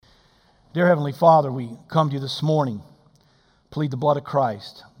Dear Heavenly Father, we come to you this morning, plead the blood of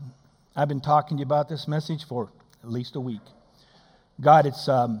Christ. I've been talking to you about this message for at least a week. God, it's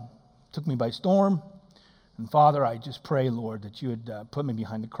took me by storm. And Father, I just pray, Lord, that you would put me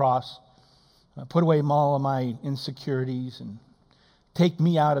behind the cross, put away all of my insecurities, and take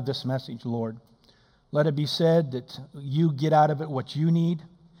me out of this message, Lord. Let it be said that you get out of it what you need.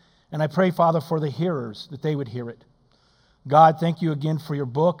 And I pray, Father, for the hearers, that they would hear it. God, thank you again for your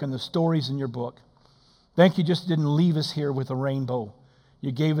book and the stories in your book. Thank you just didn't leave us here with a rainbow.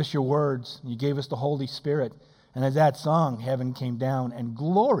 You gave us your words. You gave us the Holy Spirit. And as that song, heaven came down and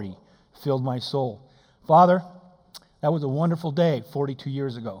glory filled my soul. Father, that was a wonderful day 42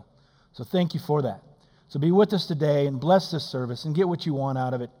 years ago. So thank you for that. So be with us today and bless this service and get what you want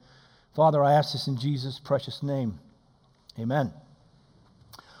out of it. Father, I ask this in Jesus' precious name. Amen.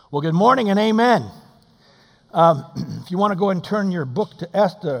 Well, good morning and amen. If you want to go and turn your book to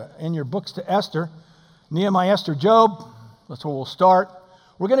Esther, in your books to Esther, Nehemiah, Esther, Job, that's where we'll start.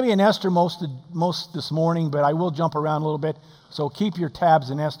 We're going to be in Esther most this morning, but I will jump around a little bit, so keep your tabs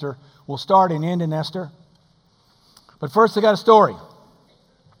in Esther. We'll start and end in Esther. But first, I got a story.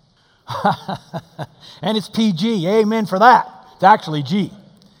 And it's PG. Amen for that. It's actually G.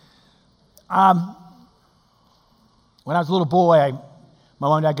 When I was a little boy, my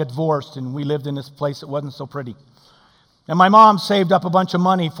mom and dad got divorced, and we lived in this place that wasn't so pretty. And my mom saved up a bunch of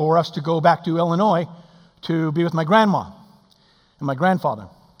money for us to go back to Illinois to be with my grandma and my grandfather.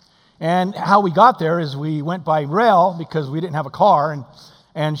 And how we got there is we went by rail because we didn't have a car,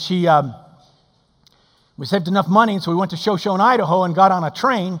 and we saved enough money, so we went to Shoshone, Idaho, and got on a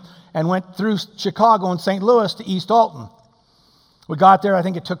train and went through Chicago and St. Louis to East Alton. We got there, I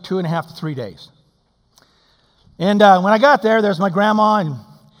think it took 2.5 to 3 days. And when I got there, there's my grandma, and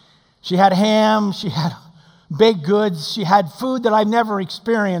she had ham, she had baked goods, she had food that I've never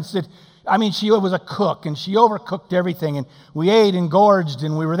experienced. She was a cook, and she overcooked everything, and we ate and gorged,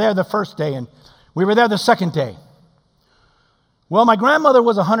 and we were there the first day, and we were there the second day. Well, my grandmother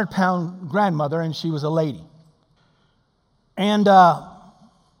was a 100-pound grandmother, and she was a lady. And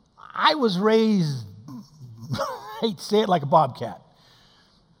I was raised, I hate to say it, like a bobcat.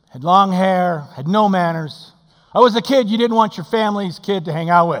 Had long hair, had no manners. I was the kid you didn't want your family's kid to hang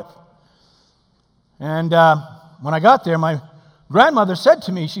out with. And when I got there, my grandmother said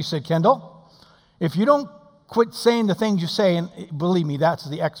to me, she said, "Kendall, if you don't quit saying the things you say," and believe me, that's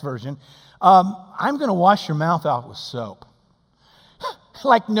the X version, "I'm going to wash your mouth out with soap."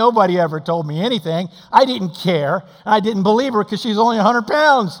 Like nobody ever told me anything. I didn't care, and I didn't believe her because she's only 100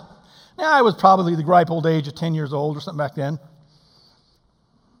 pounds. Now, I was probably the ripe old age of 10 years old or something back then.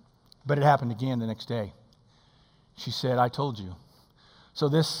 But it happened again the next day. She said, "I told you." So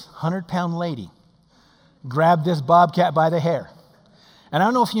this 100-pound lady grabbed this bobcat by the hair. And I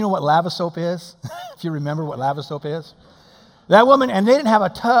don't know if you know what lava soap is, if you remember what lava soap is. That woman, and they didn't have a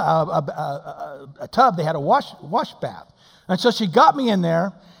tub, they had a wash bath. And so she got me in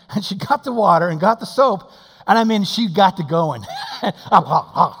there, and she got the water and got the soap, and she got to going. I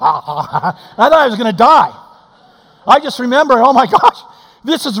thought I was going to die. I just remember, oh my gosh,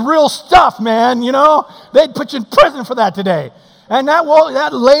 this is real stuff, man, They'd put you in prison for that today. And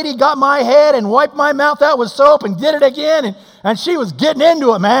that lady got my head and wiped my mouth out with soap and did it again, and she was getting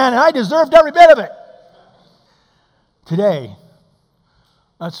into it, man, and I deserved every bit of it. Today,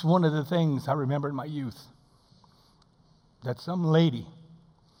 that's one of the things I remember in my youth, that some lady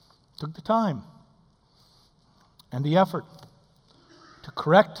took the time and the effort to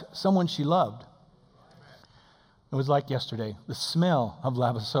correct someone she loved. It was like yesterday, the smell of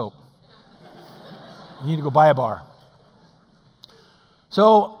lava soap. You need to go buy a bar.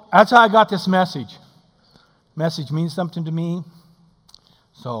 So that's how I got this message. Message means something to me.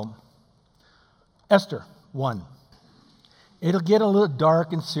 So, Esther 1. It'll get a little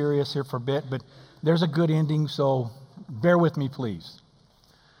dark and serious here for a bit, but there's a good ending, so bear with me, please.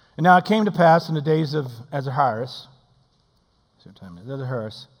 And now it came to pass in the days of Ahasuerus.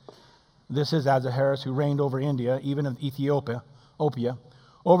 This is Ahasuerus, who reigned over India, even of Ethiopia,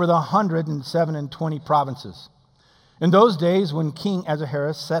 over the 127 provinces. In those days, when King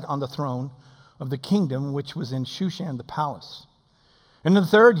Ahasuerus sat on the throne of the kingdom which was in Shushan the palace, in the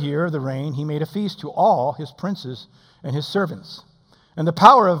 3rd year of the reign, he made a feast to all his princes and his servants. And the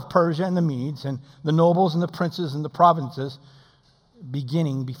power of Persia and the Medes and the nobles and the princes and the provinces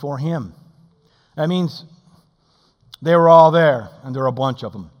beginning before him. That means they were all there, and there were a bunch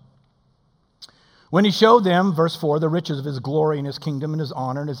of them. When he showed them, verse 4, the riches of his glory and his kingdom and his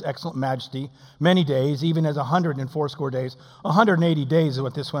honor and his excellent majesty, many days, even as 180 days, 180 days is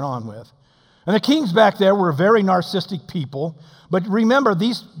what this went on with. And the kings back there were very narcissistic people. But remember,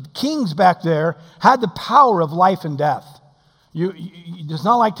 these kings back there had the power of life and death. It's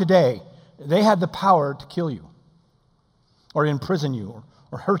not like today. They had the power to kill you or imprison you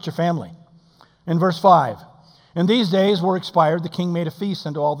or hurt your family. In verse 5, in these days were expired, the king made a feast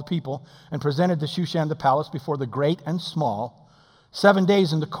unto all the people and presented the Shushan the palace before the great and small, 7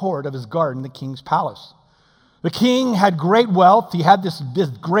 days in the court of his garden, the king's palace. The king had great wealth. He had this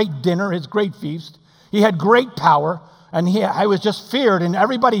great dinner, his great feast. He had great power, and he was just feared, and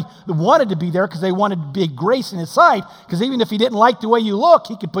everybody wanted to be there because they wanted big grace in his sight, because even if he didn't like the way you look,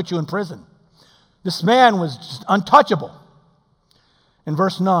 he could put you in prison. This man was just untouchable. In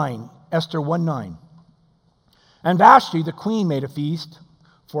verse 9, Esther 1:9. And Vashti, the queen, made a feast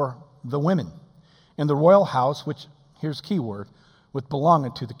for the women in the royal house, which, here's key word, which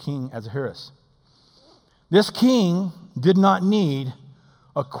belonged to the king Ahasuerus. This king did not need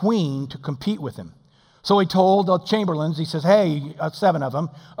a queen to compete with him. So he told the chamberlains, he says, hey, 7 of them,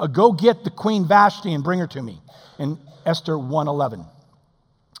 go get the queen Vashti and bring her to me. In Esther 1:11.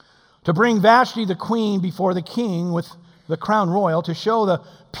 To bring Vashti the queen before the king with the crown royal, to show the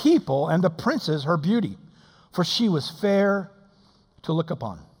people and the princes her beauty, for she was fair to look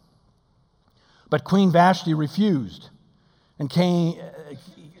upon. But Queen Vashti refused and came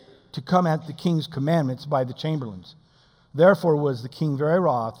to come at the king's commandments by the chamberlains. Therefore was the king very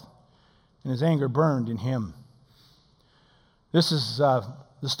wroth, and his anger burned in him. This is the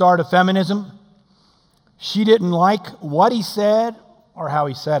start of feminism. She didn't like what he said or how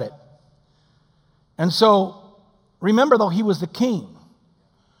he said it. And so, remember, though, he was the king.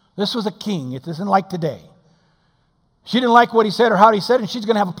 This was a king. It isn't like today. She didn't like what he said or how he said it, and she's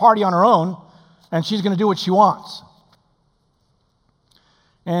going to have a party on her own, and she's going to do what she wants.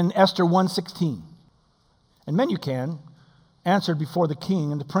 And Esther 1:16. And Memucan answered before the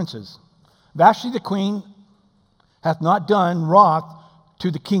king and the princes, Vashti the queen hath not done wrath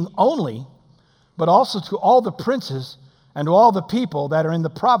to the king only, but also to all the princes and to all the people that are in the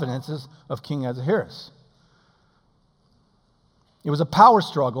provinces of King Ahasuerus. It was a power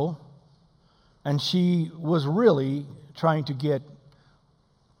struggle, and she was really trying to get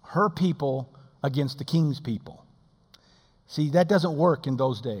her people against the king's people. See, that doesn't work in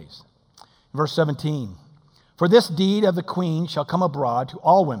those days. Verse 17, for this deed of the queen shall come abroad to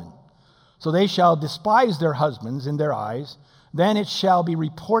all women, so they shall despise their husbands in their eyes. Then it shall be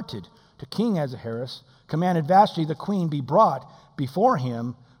reported to King Ahasuerus, commanded Vashti the queen be brought before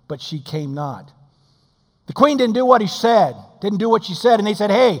him, but she came not. The queen didn't do what he said, didn't do what she said, and they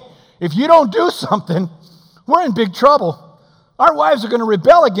said, hey, if you don't do something, we're in big trouble. Our wives are going to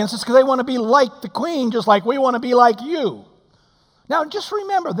rebel against us because they want to be like the queen, just like we want to be like you. Now, just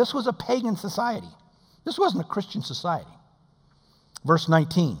remember, this was a pagan society. This wasn't a Christian society. Verse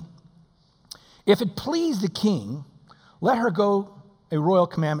 19. If it please the king, let her go a royal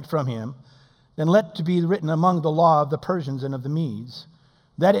commandment from him, then let it be written among the law of the Persians and of the Medes,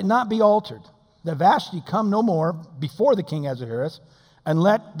 that it not be altered, that Vashti come no more before the king Ahasuerus, and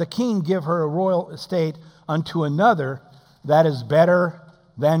let the king give her a royal estate unto another that is better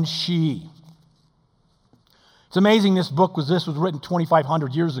than she. It's amazing this was written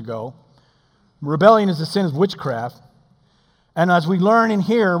 2,500 years ago. Rebellion is the sin of witchcraft. And as we learn in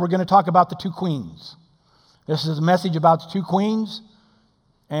here, we're going to talk about the two queens. This is a message about the two queens,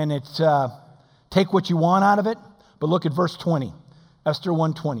 and it's take what you want out of it, but look at verse 20, Esther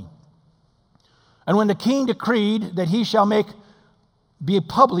 1:20. And when the king decreed that he shall be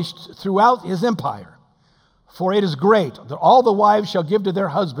published throughout his empire, for it is great, that all the wives shall give to their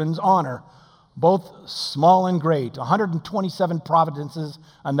husbands honor, both small and great, 127 provinces,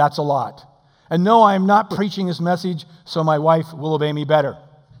 and that's a lot. And no, I am not preaching this message so my wife will obey me better.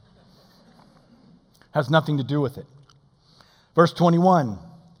 Has nothing to do with it. Verse 21,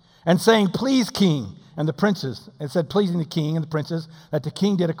 and saying, please, king, and the princes, it said pleasing the king and the princes, that the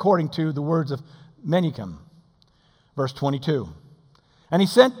king did according to the words of Memucan. Verse 22, and he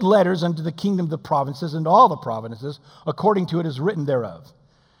sent letters unto the kingdom of the provinces and all the provinces, according to it is written thereof.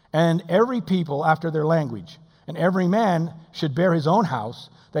 And every people after their language, and every man should bear his own house,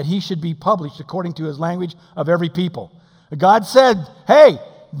 that he should be published according to his language of every people. God said, hey,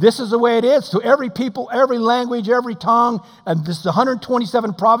 this is the way it is to every people, every language, every tongue, and this is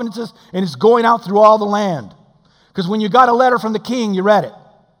 127 provinces, and it's going out through all the land. Because when you got a letter from the king, you read it.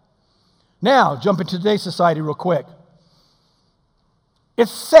 Now, jump into today's society real quick.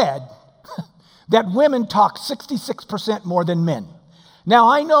 It's said that women talk 66% more than men. Now,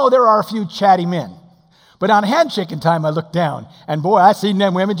 I know there are a few chatty men, but on handshaking time, I look down, and boy, I seen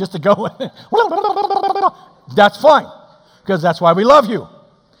them women just to go, that's fine, because that's why we love you.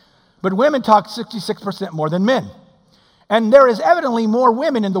 But women talk 66% more than men. And there is evidently more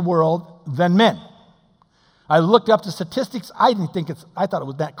women in the world than men. I looked up the statistics. I thought it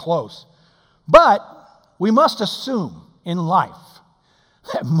was that close. But we must assume in life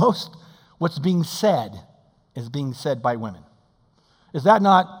that most what's being said is being said by women. Is that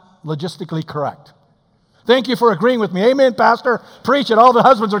not logistically correct? Thank you for agreeing with me. Amen, Pastor. Preach it. All the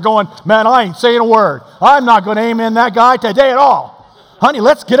husbands are going, man, I ain't saying a word. I'm not going to amen that guy today at all. Honey,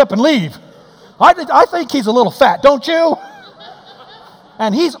 let's get up and leave. I think he's a little fat, don't you?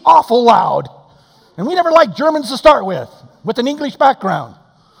 And he's awful loud. And we never liked Germans to start with an English background.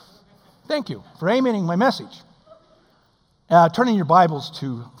 Thank you for amening my message. Turning your Bibles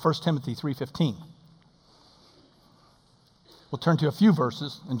to 1 Timothy 3:15. We'll turn to a few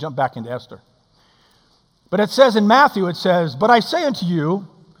verses and jump back into Esther. But it says in Matthew, but I say unto you,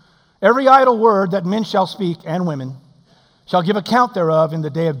 every idle word that men shall speak, and women, shall give account thereof in the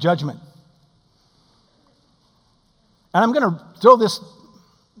day of judgment. And I'm going to throw this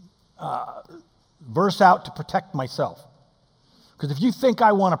verse out to protect myself. Because if you think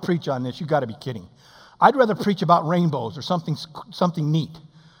I want to preach on this, you've got to be kidding. I'd rather preach about rainbows or something neat.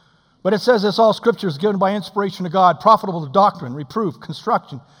 But it says this, all scripture is given by inspiration of God, profitable to doctrine, reproof,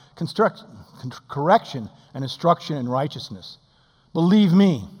 correction, and instruction in righteousness. Believe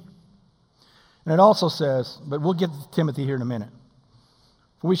me. And it also says, but we'll get to Timothy here in a minute.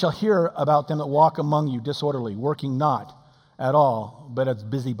 For we shall hear about them that walk among you disorderly, working not at all, but as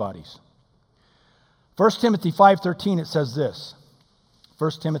busybodies. 1 Timothy 5:13, it says this.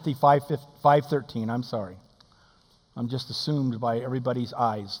 1 Timothy 5:13, I'm sorry. I'm just assumed by everybody's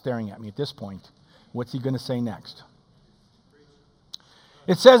eyes staring at me at this point. What's he going to say next?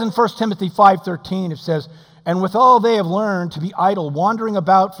 It says in 1 Timothy 5:13, it says, and withal they have learned to be idle, wandering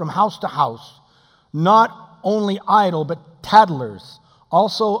about from house to house, not only idle, but tattlers,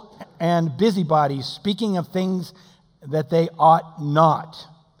 also and busybodies, speaking of things that they ought not.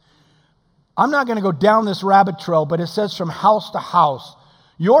 I'm not going to go down this rabbit trail, but it says from house to house.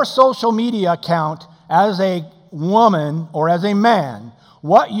 Your social media account as a woman or as a man,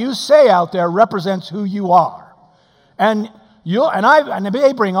 what you say out there represents who you are. And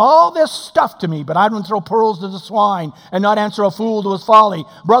they bring all this stuff to me, but I don't throw pearls to the swine and not answer a fool to his folly.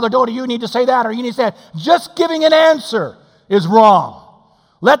 Brother Doty, you need to say that or you need to say that. Just giving an answer is wrong.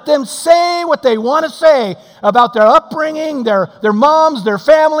 Let them say what they want to say about their upbringing, their moms, their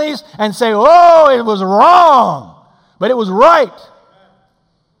families, and say, oh, it was wrong, but it was right.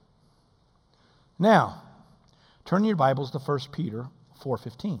 Now, turn your Bibles to 1 Peter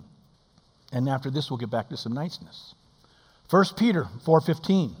 4:15. And after this, we'll get back to some niceness. 1 Peter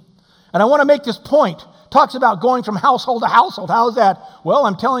 4:15. And I want to make this point. Talks about going from household to household. How is that? Well,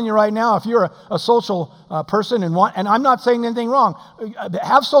 I'm telling you right now, if you're a social person and I'm not saying anything wrong,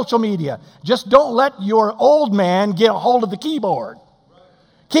 have social media. Just don't let your old man get a hold of the keyboard.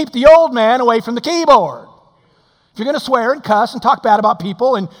 Keep the old man away from the keyboard. If you're going to swear and cuss and talk bad about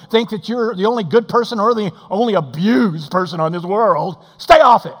people and think that you're the only good person or the only abused person on this world, stay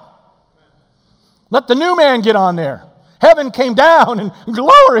off it. Let the new man get on there. Heaven came down and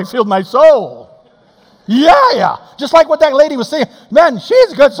glory filled my soul. Yeah. Just like what that lady was saying. Man,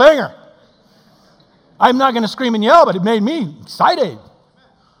 she's a good singer. I'm not going to scream and yell, but it made me excited.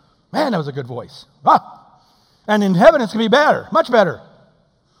 Man, that was a good voice. And in heaven, it's going to be better, much better.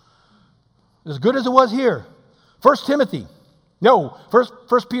 As good as it was here. 1 Peter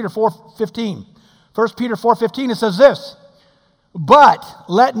 4:15. 1 Peter 4:15, it says this. But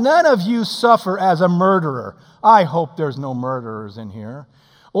let none of you suffer as a murderer. I hope there's no murderers in here.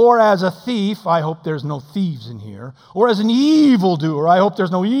 Or as a thief. I hope there's no thieves in here. Or as an evildoer. I hope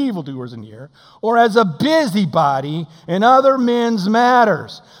there's no evildoers in here. Or as a busybody in other men's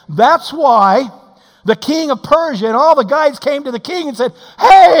matters. That's why the king of Persia and all the guys came to the king and said,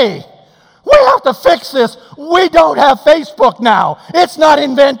 hey, we have to fix this. We don't have Facebook now. It's not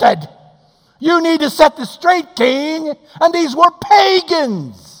invented. You need to set this straight, king. And these were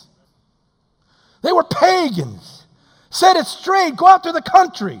pagans. They were pagans. Set it straight. Go out to the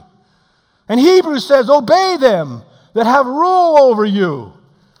country. And Hebrews says, obey them that have rule over you.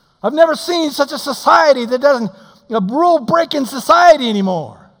 I've never seen such a society that doesn't, a rule-breaking society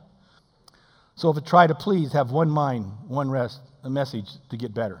anymore. So if it try to please, have one mind, one rest, a message to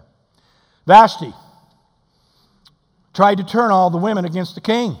get better. Vashti tried to turn all the women against the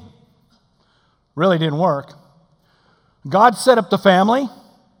king. Really didn't work. God set up the family.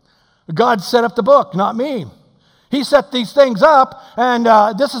 God set up the book, not me. He set these things up, and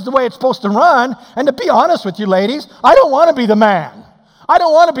this is the way it's supposed to run. And to be honest with you, ladies, I don't want to be the man. I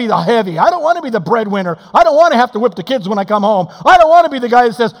don't want to be the heavy. I don't want to be the breadwinner. I don't want to have to whip the kids when I come home. I don't want to be the guy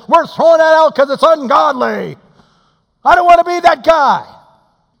that says, we're throwing that out because it's ungodly. I don't want to be that guy.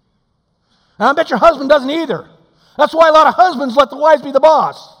 And I bet your husband doesn't either. That's why a lot of husbands let the wives be the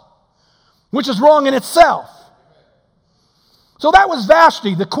boss, which is wrong in itself. So that was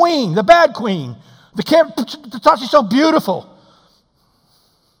Vashti, the queen, the bad queen. Thought she's so beautiful.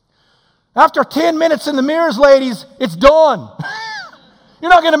 After 10 minutes in the mirrors, ladies, it's done. You're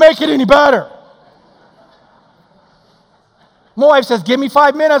not going to make it any better. My wife says, give me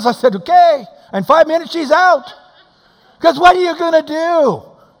 5 minutes. I said, okay. And 5 minutes, she's out. Because what are you going to do?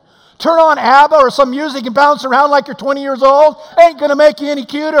 Turn on ABBA or some music and bounce around like you're 20 years old? Ain't going to make you any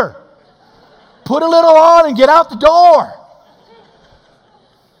cuter. Put a little on and get out the door.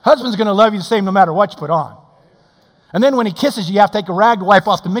 Husband's going to love you the same no matter what you put on. And then when he kisses you, you have to take a rag to wipe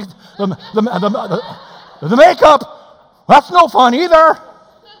off the makeup. That's no fun either.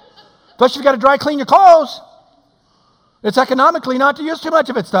 Plus you've got to dry clean your clothes. It's economically not to use too much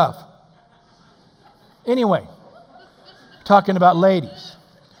of it stuff. Anyway, talking about ladies.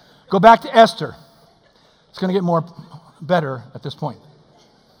 Go back to Esther. It's going to get better at this point.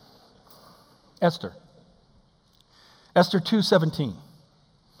 Esther 2:17.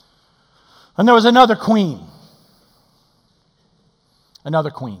 And there was another queen.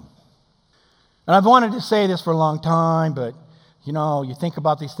 Another queen. And I've wanted to say this for a long time, but you think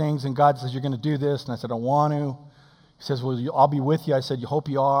about these things and God says you're going to do this, and I said I want to. He says, well, I'll be with you. I said, you hope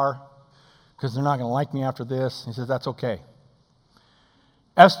you are, because they're not going to like me after this. He says, that's okay.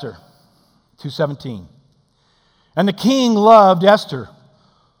 Esther 2:17. And the king loved Esther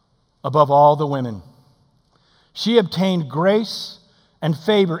above all the women. She obtained grace and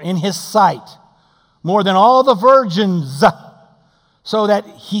favor in his sight more than all the virgins, so that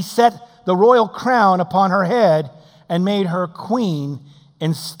he set the royal crown upon her head and made her queen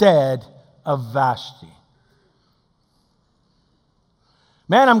instead of Vashti.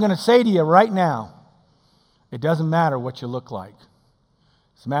 Man, I'm going to say to you right now, it doesn't matter what you look like.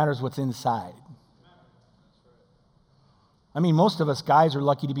 It matters what's inside. I mean, most of us guys are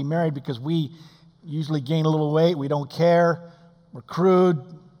lucky to be married because we usually gain a little weight. We don't care. We're crude.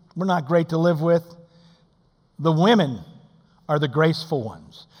 We're not great to live with. The women are the graceful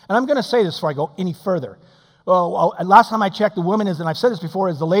ones. And I'm going to say this before I go any further. Well, last time I checked, the woman is, and I've said this before,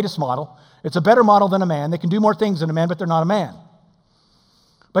 is the latest model. It's a better model than a man. They can do more things than a man, but they're not a man.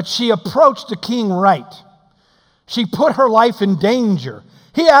 But she approached the king right. She put her life in danger.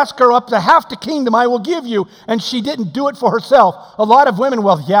 He asked her up to half the kingdom I will give you, and she didn't do it for herself. A lot of women,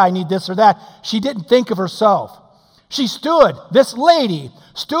 well, yeah, I need this or that. She didn't think of herself. She stood, this lady,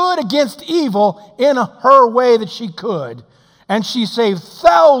 stood against evil in her way that she could, and she saved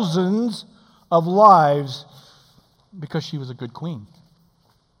thousands of lives because she was a good queen.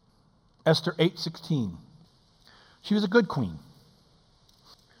 Esther 8:16. She was a good queen.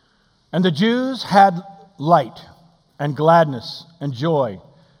 And the Jews had light and gladness and joy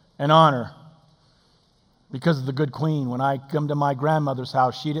and honor because of the good queen. When I come to my grandmother's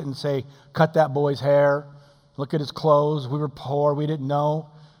house, she didn't say, cut that boy's hair, look at his clothes. We were poor, we didn't know.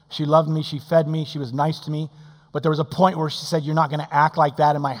 She loved me, she fed me, she was nice to me. But there was a point where she said, you're not going to act like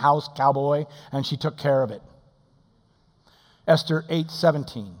that in my house, cowboy. And she took care of it. Esther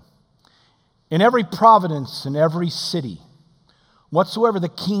 8:17. In every province, in every city, whatsoever the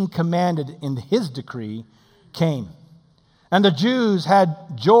king commanded in his decree came. And the Jews had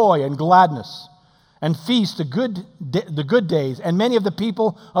joy and gladness and feast the good days. And many of the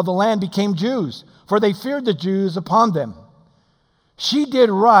people of the land became Jews, for they feared the Jews upon them. She did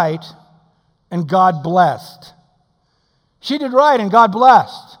right, and God blessed. She did right, and God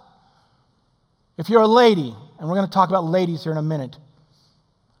blessed. If you're a lady, and we're going to talk about ladies here in a minute,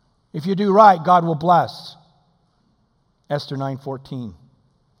 if you do right, God will bless. Esther 9:14.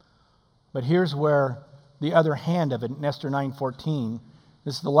 But here's where the other hand of it, in Esther 9:14,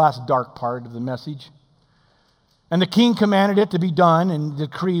 this is the last dark part of the message. And the king commanded it to be done, and the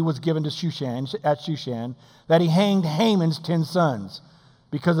decree was given to Shushan, that he hanged Haman's 10 sons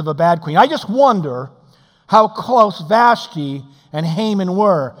because of a bad queen. I just wonder how close Vashti and Haman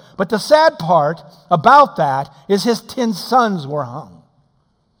were. But the sad part about that is his 10 sons were hung.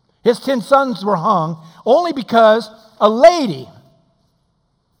 His 10 sons were hung only because a lady,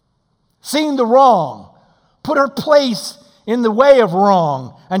 seeing the wrong, put her place in the way of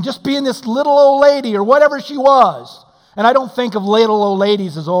wrong, and just being this little old lady or whatever she was. And I don't think of little old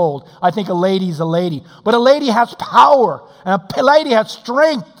ladies as old. I think a lady's a lady. But a lady has power, and a lady has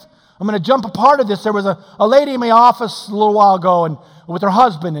strength. I'm going to jump a part of this. There was a lady in my office a little while ago and with her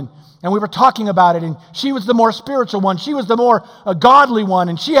husband, and we were talking about it, and she was the more spiritual one. She was the more godly one,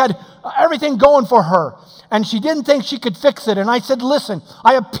 and she had everything going for her. And she didn't think she could fix it. And I said, listen,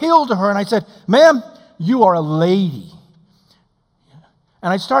 I appealed to her, and I said, ma'am, you are a lady.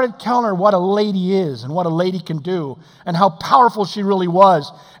 And I started telling her what a lady is and what a lady can do and how powerful she really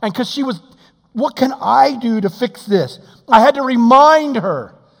was. And because she was, what can I do to fix this? I had to remind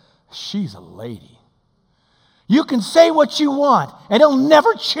her, she's a lady. You can say what you want, and it'll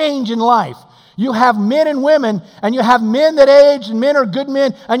never change in life. You have men and women, and you have men that age, and men are good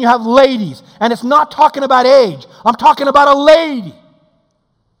men, and you have ladies. And it's not talking about age. I'm talking about a lady.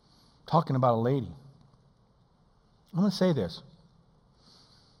 Talking about a lady. I'm going to say this.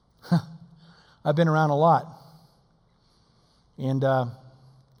 I've been around a lot. And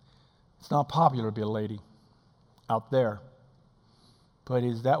it's not popular to be a lady out there. But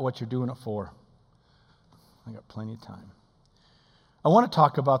is that what you're doing it for? I got plenty of time. I want to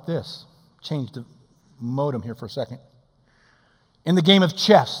talk about this. Change the modem here for a second. In the game of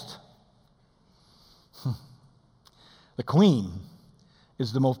chess, the queen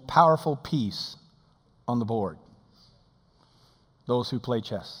is the most powerful piece on the board. Those who play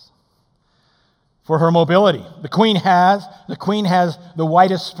chess. For her mobility, the queen has the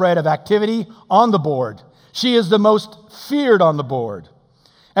widest spread of activity on the board. She is the most feared on the board.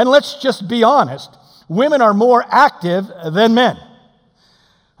 And let's just be honest, women are more active than men.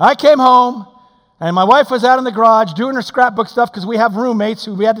 I came home, and my wife was out in the garage doing her scrapbook stuff because we have roommates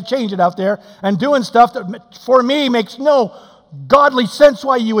who we had to change it out there, and doing stuff that for me makes no godly sense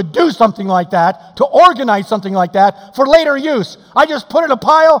why you would do something like that, to organize something like that for later use. I just put it in a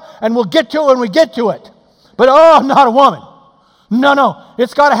pile, and we'll get to it when we get to it. But I'm not a woman. No.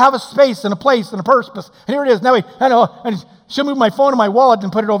 It's got to have a space and a place and a purpose. And here it is. Now, and she'll move my phone in my wallet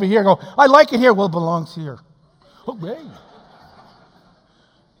and put it over here. Go, I like it here. Well, it belongs here. Okay.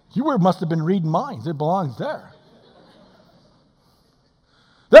 You must have been reading minds. It belongs there.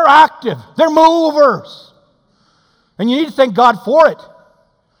 They're active. They're movers. And you need to thank God for it.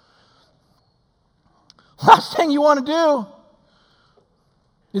 Last thing you want to do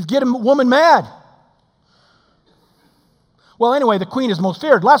is get a woman mad. Well, anyway, the queen is most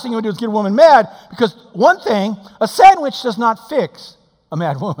feared. Last thing you want to do is get a woman mad because one thing, a sandwich does not fix a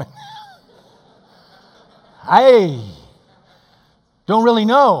mad woman. I don't really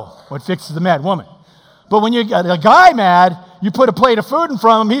know what fixes the mad woman. But when you get a guy mad, you put a plate of food in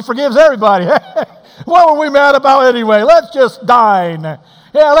front of him, he forgives everybody. What were we mad about anyway? Let's just dine.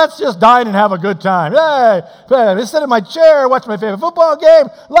 Yeah, let's just dine and have a good time. Hey, sit in my chair, watch my favorite football game.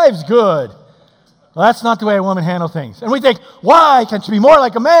 Life's good. Well, that's not the way a woman handles things. And we think, why can't you be more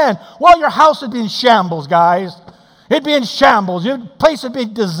like a man? Well, your house would be in shambles, guys. It'd be in shambles. Your place would be a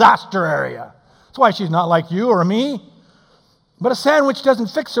disaster area. That's why she's not like you or me. But a sandwich doesn't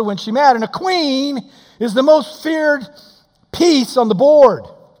fix her when she's mad. And a queen is the most feared piece on the board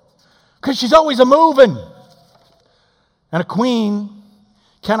because she's always a-moving. And a queen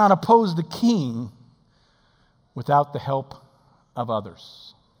cannot oppose the king without the help of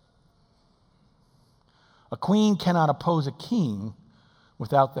others. A queen cannot oppose a king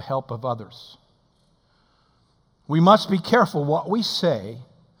without the help of others. We must be careful what we say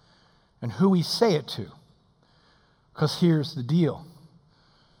and who we say it to. Because here's the deal.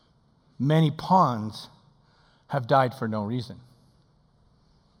 Many pawns have died for no reason.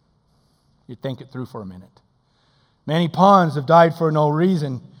 You think it through for a minute. Many pawns have died for no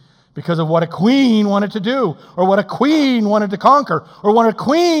reason because of what a queen wanted to do, or what a queen wanted to conquer, or what a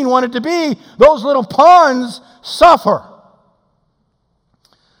queen wanted to be. Those little pawns suffer.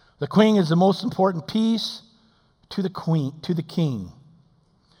 The queen is the most important piece to the king.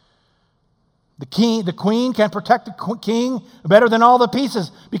 The queen can protect the king better than all the pieces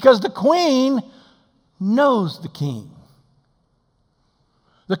because the queen knows the king.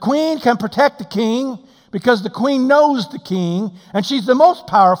 The queen can protect the king because the queen knows the king, and she's the most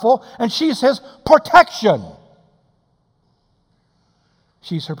powerful, and she's his protection.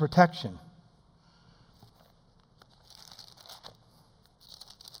 She's her protection.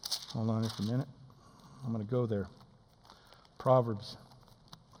 Hold on just a minute. I'm going to go there. Proverbs.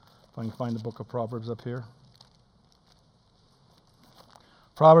 If I can find the book of Proverbs up here.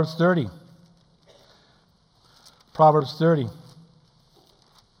 Proverbs 30. Proverbs 30.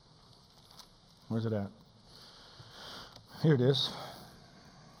 Where's it at? Here it is.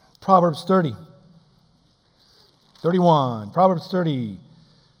 Proverbs 30. 31. Proverbs 30.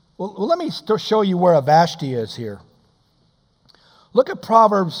 Well, let me show you where a Vashti is here. Look at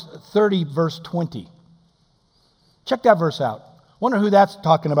Proverbs 30, verse 20. Check that verse out. Wonder who that's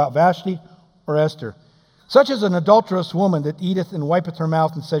talking about, Vashti or Esther. Such as an adulterous woman that eateth and wipeth her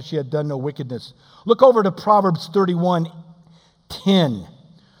mouth and says she had done no wickedness. Look over to Proverbs 31:10.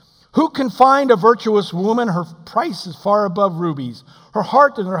 Who can find a virtuous woman? Her price is far above rubies. Her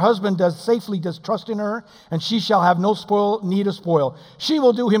heart and her husband does trust in her, and she shall have no need of spoil. She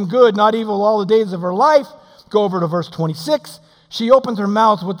will do him good, not evil, all the days of her life. Go over to verse 26. She opens her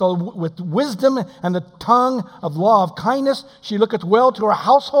mouth with wisdom and the tongue of law of kindness. She looketh well to her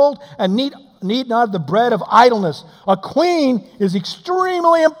household and need not the bread of idleness. A queen is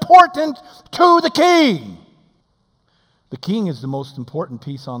extremely important to the king. The king is the most important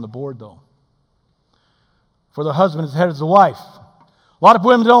piece on the board, though. For the husband is the head of the wife. A lot of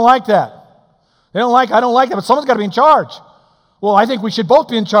women don't like that. I don't like that, but someone's got to be in charge. Well, I think we should both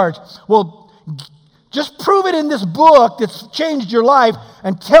be in charge. Well, just prove it in this book that's changed your life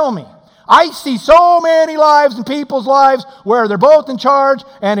and tell me. I see so many lives and people's lives where they're both in charge,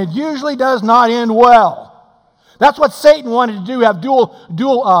 and it usually does not end well. That's what Satan wanted to do, have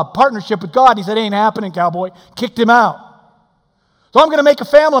dual partnership with God. He said, ain't happening, cowboy. Kicked him out. So I'm going to make a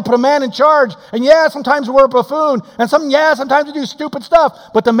family and put a man in charge. And yeah, sometimes we're a buffoon. And sometimes we do stupid stuff.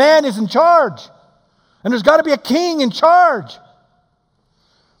 But the man is in charge. And there's got to be a king in charge.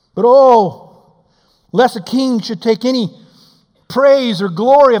 But lest a king should take any praise or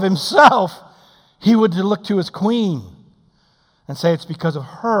glory of himself, he would look to his queen and say, it's because of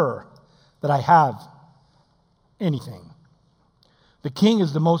her that I have anything. The king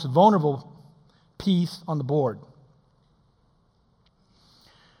is the most vulnerable piece on the board.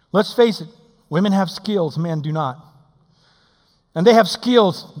 Let's face it, women have skills, men do not. And they have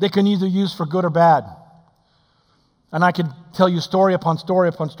skills they can either use for good or bad. And I could tell you story upon story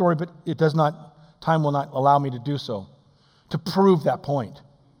upon story, but time will not allow me to do so, to prove that point.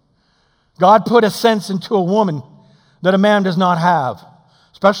 God put a sense into a woman that a man does not have,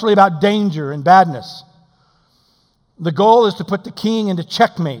 especially about danger and badness. The goal is to put the king into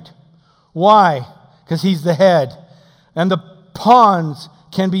checkmate. Why? Because he's the head. And the pawns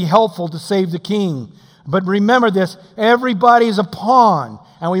can be helpful to save the king. But remember this, everybody's a pawn,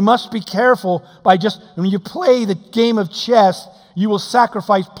 and we must be careful when you play the game of chess, you will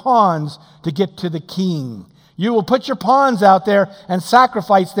sacrifice pawns to get to the king. You will put your pawns out there and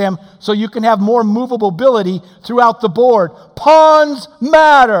sacrifice them so you can have more movable ability throughout the board. Pawns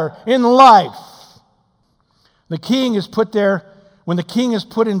matter in life. The king is put there. When the king is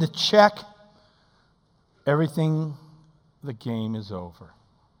put into check, the game is over.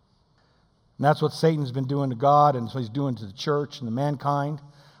 And that's what Satan's been doing to God, and that's what he's doing to the church and to mankind.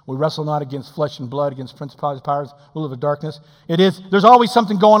 We wrestle not against flesh and blood, against principalities, powers, rule of darkness. There's always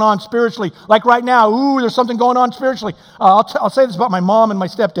something going on spiritually. Like right now, there's something going on spiritually. I'll say this about my mom and my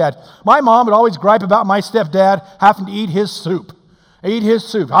stepdad. My mom would always gripe about my stepdad having to eat his soup. Eating his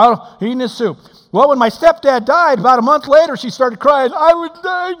soup. Well, when my stepdad died, about a month later, she started crying.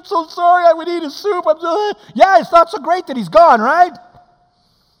 I'm so sorry I would eat his soup. Yeah, it's not so great that he's gone, right?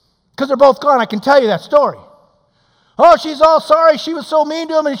 Because they're both gone. I can tell you that story. Oh, she's all sorry. She was so mean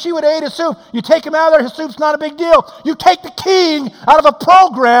to him, and she would have ate his soup. You take him out of there, his soup's not a big deal. You take the king out of a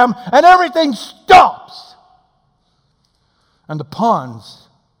program, and everything stops. And the pawns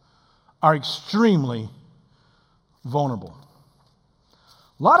are extremely vulnerable.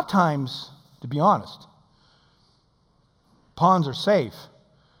 A lot of times, to be honest, pawns are safe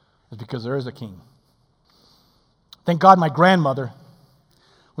is because there is a king. Thank God my grandmother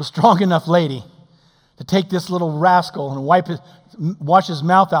was a strong enough lady to take this little rascal and wash his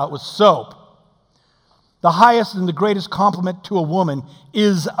mouth out with soap. The highest and the greatest compliment to a woman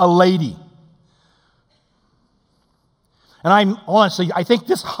is a lady. And I think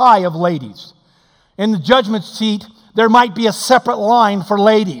this high of ladies. In the judgment seat, there might be a separate line for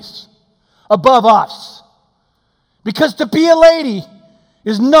ladies above us. Because to be a lady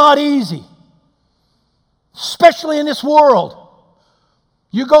is not easy, especially in this world.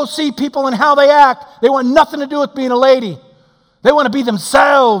 You go see people and how they act. They want nothing to do with being a lady. They want to be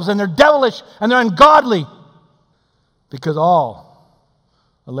themselves, and they're devilish, and they're ungodly. Because all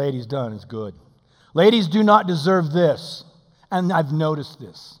a lady's done is good. Ladies do not deserve this. And I've noticed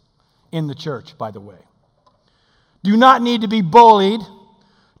this in the church, by the way. Do not need to be bullied,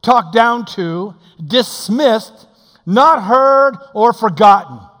 talked down to, dismissed, not heard, or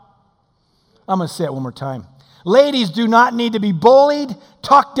forgotten. I'm going to say it one more time. Ladies do not need to be bullied,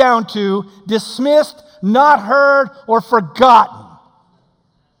 talked down to, dismissed, not heard, or forgotten.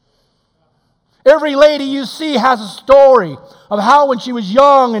 Every lady you see has a story of how when she was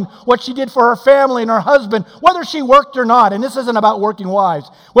young and what she did for her family and her husband, whether she worked or not, and this isn't about working wives,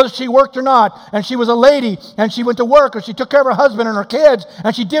 whether she worked or not, and she was a lady, and she went to work, or she took care of her husband and her kids,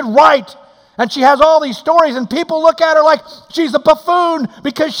 and she did right, and she has all these stories, and people look at her like she's a buffoon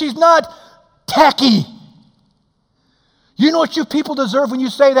because she's not tacky. You know what you people deserve when you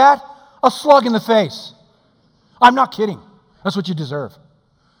say that? A slug in the face. I'm not kidding. That's what you deserve.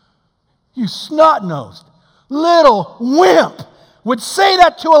 You snot-nosed little wimp would say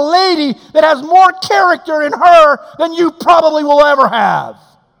that to a lady that has more character in her than you probably will ever have.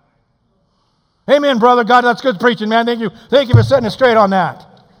 Amen, brother. God, that's good preaching, man. Thank you. Thank you for setting it straight on that.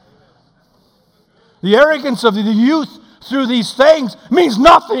 The arrogance of the youth through these things means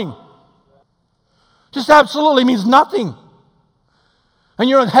nothing. Just absolutely means nothing. And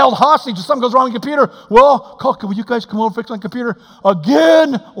you're held hostage if something goes wrong with your computer. Well, will you guys come over and fix my computer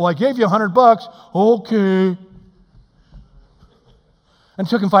again? Well, I gave you $100. Okay. And it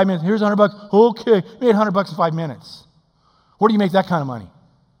took him 5 minutes. Here's $100. Okay. Made $100 in 5 minutes. Where do you make that kind of money?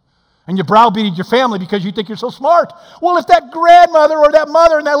 And you browbeated your family because you think you're so smart. Well, if that grandmother or that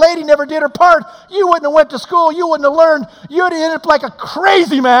mother and that lady never did her part, you wouldn't have went to school. You wouldn't have learned. You would have ended up like a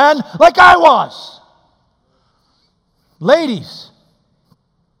crazy man, like I was. Ladies,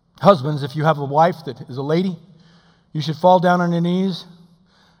 husbands, if you have a wife that is a lady, you should fall down on your knees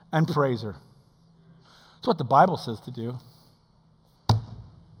and praise her. That's what the Bible says to do.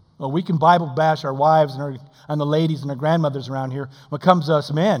 Well, we can Bible bash our wives and the ladies and our grandmothers around here when it comes to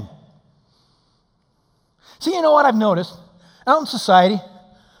us men. See, you know what I've noticed? Out in society,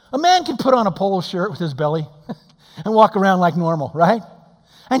 a man can put on a polo shirt with his belly and walk around like normal, right?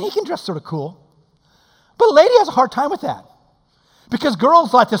 And he can dress sort of cool. But a lady has a hard time with that. Because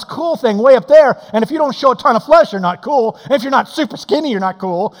girls like this cool thing way up there, and if you don't show a ton of flesh, you're not cool. And if you're not super skinny, you're not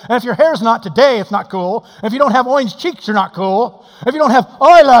cool. And if your hair's not today, it's not cool. And if you don't have orange cheeks, you're not cool. If you don't have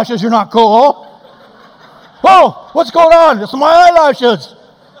eyelashes, you're not cool. Whoa, what's going on? It's my eyelashes.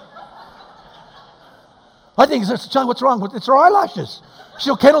 I think, John, what's wrong? It's her eyelashes. She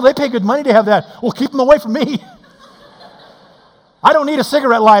said, Kendall, they pay good money to have that. Well, keep them away from me. I don't need a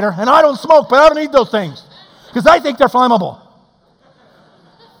cigarette lighter, and I don't smoke, but I don't need those things because I think they're flammable.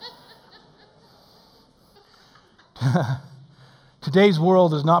 Today's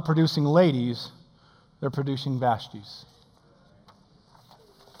world is not producing ladies, they're producing Vashtis.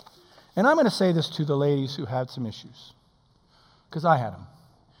 And I'm going to say this to the ladies who had some issues, because I had them.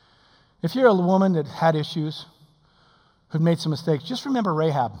 If you're a woman that had issues, who'd made some mistakes, just remember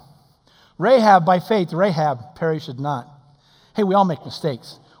Rahab. Rahab, by faith, Rahab perished not. Hey, we all make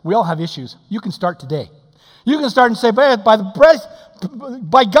mistakes. We all have issues. You can start today. You can start and say, by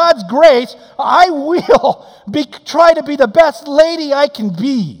God's grace, I will try to be the best lady I can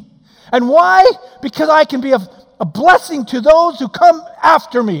be. And why? Because I can be a blessing to those who come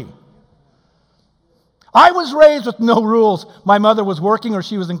after me. I was raised with no rules. My mother was working or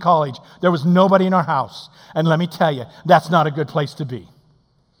she was in college. There was nobody in our house. And let me tell you, that's not a good place to be.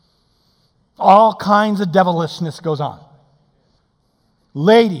 All kinds of devilishness goes on.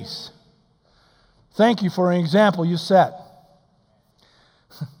 Ladies, thank you for an example you set.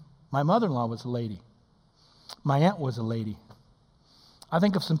 My mother-in-law was a lady. My aunt was a lady. I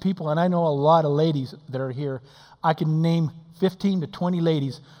think of some people, and I know a lot of ladies that are here. I can name 15 to 20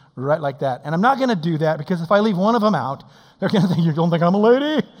 ladies right like that. And I'm not going to do that because if I leave one of them out, they're going to think, you don't think I'm a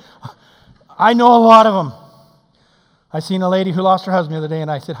lady? I know a lot of them. I seen a lady who lost her husband the other day,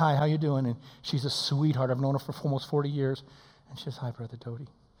 and I said, hi, how you doing? And she's a sweetheart. I've known her for almost 40 years. And she says, hi, Brother Doty.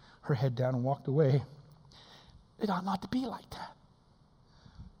 Her head down and walked away. It ought not to be like that.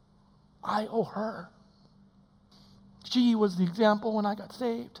 I owe her. She was the example when I got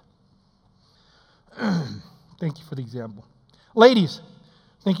saved. Thank you for the example. Ladies,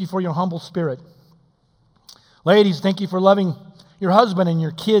 thank you for your humble spirit. Ladies, thank you for loving your husband and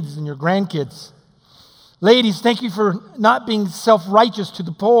your kids and your grandkids. Ladies, thank you for not being self-righteous to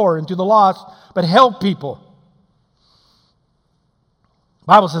the poor and to the lost, but help people. The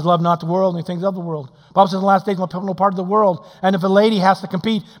Bible says, love not the world and the things of the world. The Bible says, in the last days, no part of the world. And if a lady has to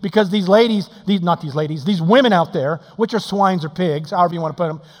compete, because these women out there, which are swines or pigs, however you want to put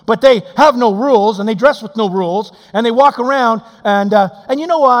them, but they have no rules, and they dress with no rules, and they walk around, and you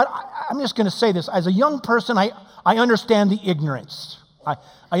know what? I'm just going to say this. As a young person, I understand the ignorance.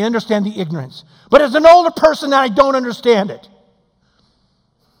 I understand the ignorance. But as an older person, I don't understand it.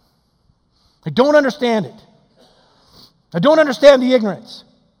 I don't understand it. I don't understand the ignorance.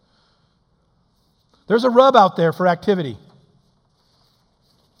 There's a rub out there for activity.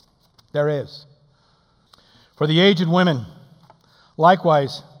 There is. For the aged women,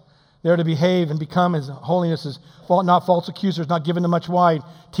 likewise, they're to behave and become as holiness is not false accusers, not given to much wine,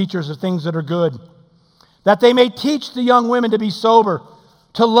 teachers of things that are good, that they may teach the young women to be sober,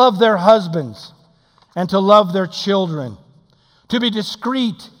 to love their husbands, and to love their children, to be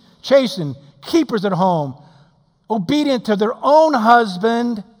discreet, chastened, keepers at home, obedient to their own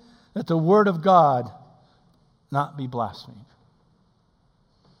husband, that the word of God not be blasphemed.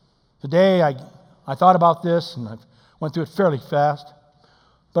 Today, I thought about this, and I went through it fairly fast,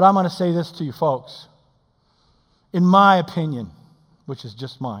 but I'm going to say this to you folks. In my opinion, which is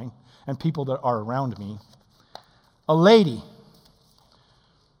just mine, and people that are around me, a lady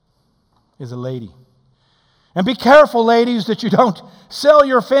is a lady. And be careful, ladies, that you don't sell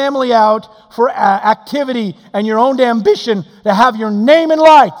your family out for activity and your own ambition to have your name in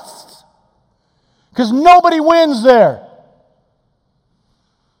lights. Because nobody wins there.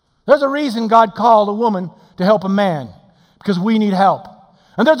 There's a reason God called a woman to help a man, because we need help.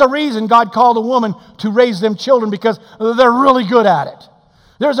 And there's a reason God called a woman to raise them children, because they're really good at it.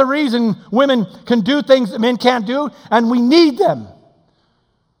 There's a reason women can do things that men can't do, and we need them.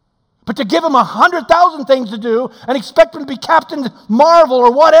 But to give them 100,000 things to do and expect them to be Captain Marvel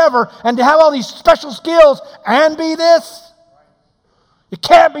or whatever and to have all these special skills and be this, it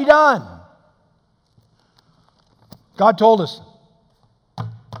can't be done. God told us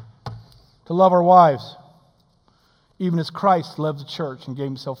to love our wives, even as Christ loved the church and gave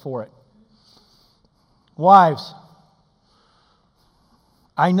himself for it. Wives,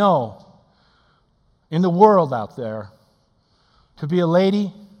 I know in the world out there, to be a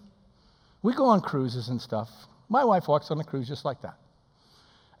lady, we go on cruises and stuff. My wife walks on a cruise just like that.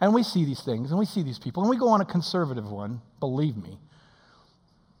 And we see these things, and we see these people, and we go on a conservative one, believe me.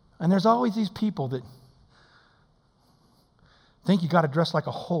 And there's always these people that think you got to dress like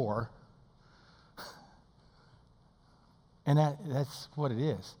a whore. And that's what it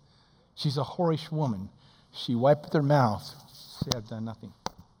is. She's a whorish woman. She wiped their mouth. Say, I've done nothing.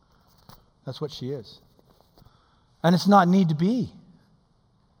 That's what she is. And it's not need to be.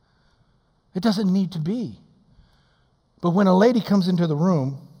 It doesn't need to be. But when a lady comes into the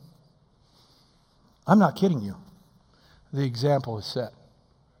room, I'm not kidding you, the example is set.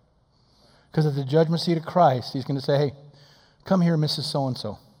 Because at the judgment seat of Christ, he's going to say, hey, come here, Mrs.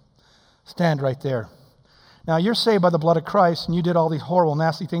 So-and-so. Stand right there. Now, you're saved by the blood of Christ, and you did all these horrible,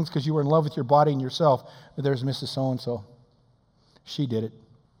 nasty things because you were in love with your body and yourself. But there's Mrs. So-and-so. She did it.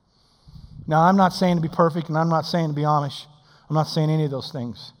 Now, I'm not saying to be perfect, and I'm not saying to be Amish. I'm not saying any of those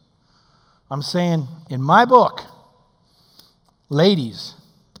things. I'm saying, in my book, ladies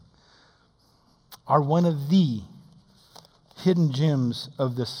are one of the hidden gems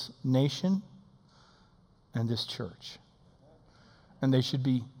of this nation and this church. And they should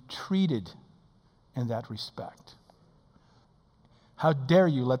be treated in that respect. How dare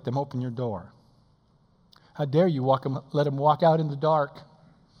you let them open your door? How dare you let them walk out in the dark?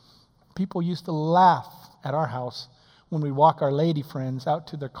 People used to laugh at our house when we walk our lady friends out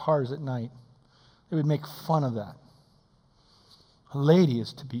to their cars at night. They would make fun of that. A lady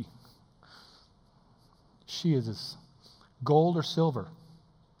is to be, she is as gold or silver.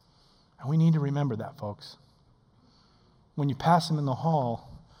 And we need to remember that, folks. When you pass them in the hall,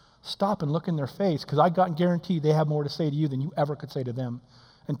 stop and look in their face, because I guarantee they have more to say to you than you ever could say to them.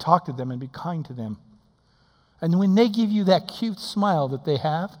 And talk to them and be kind to them. And when they give you that cute smile that they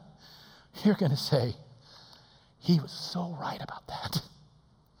have, you're going to say, he was so right about that.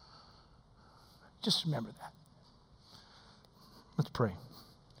 Just remember that. Let's pray.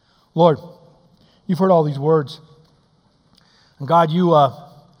 Lord, you've heard all these words. And God, you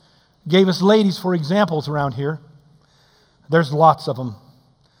gave us ladies for examples around here. There's lots of them.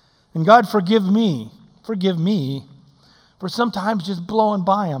 And God, forgive me for sometimes just blowing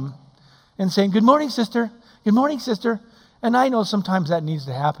by them and saying, good morning, sister. Good morning, sister. And I know sometimes that needs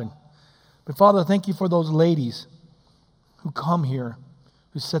to happen. But Father, thank you for those ladies who come here,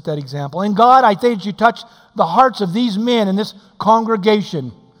 who set that example. And God, I think you touch the hearts of these men in this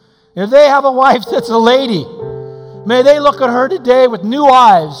congregation. If they have a wife that's a lady, may they look at her today with new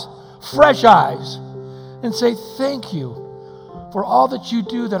eyes, fresh eyes, and say, thank you for all that you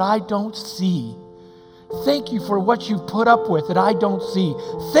do that I don't see. Thank you for what you put up with that I don't see.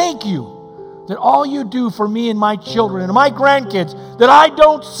 Thank you that all you do for me and my children and my grandkids that I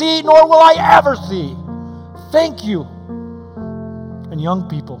don't see nor will I ever see. Thank you. And young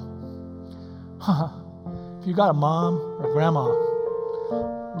people, if you got a mom or grandma,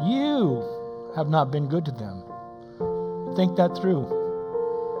 you have not been good to them. Think that through.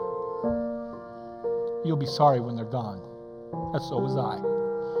 You'll be sorry when they're gone. And so was I.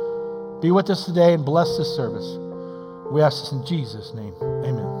 Be with us today and bless this service. We ask this in Jesus' name.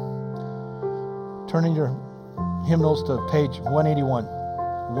 Amen. Turn in your hymnals to page 181.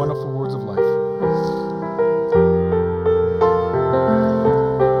 Wonderful Words of Life.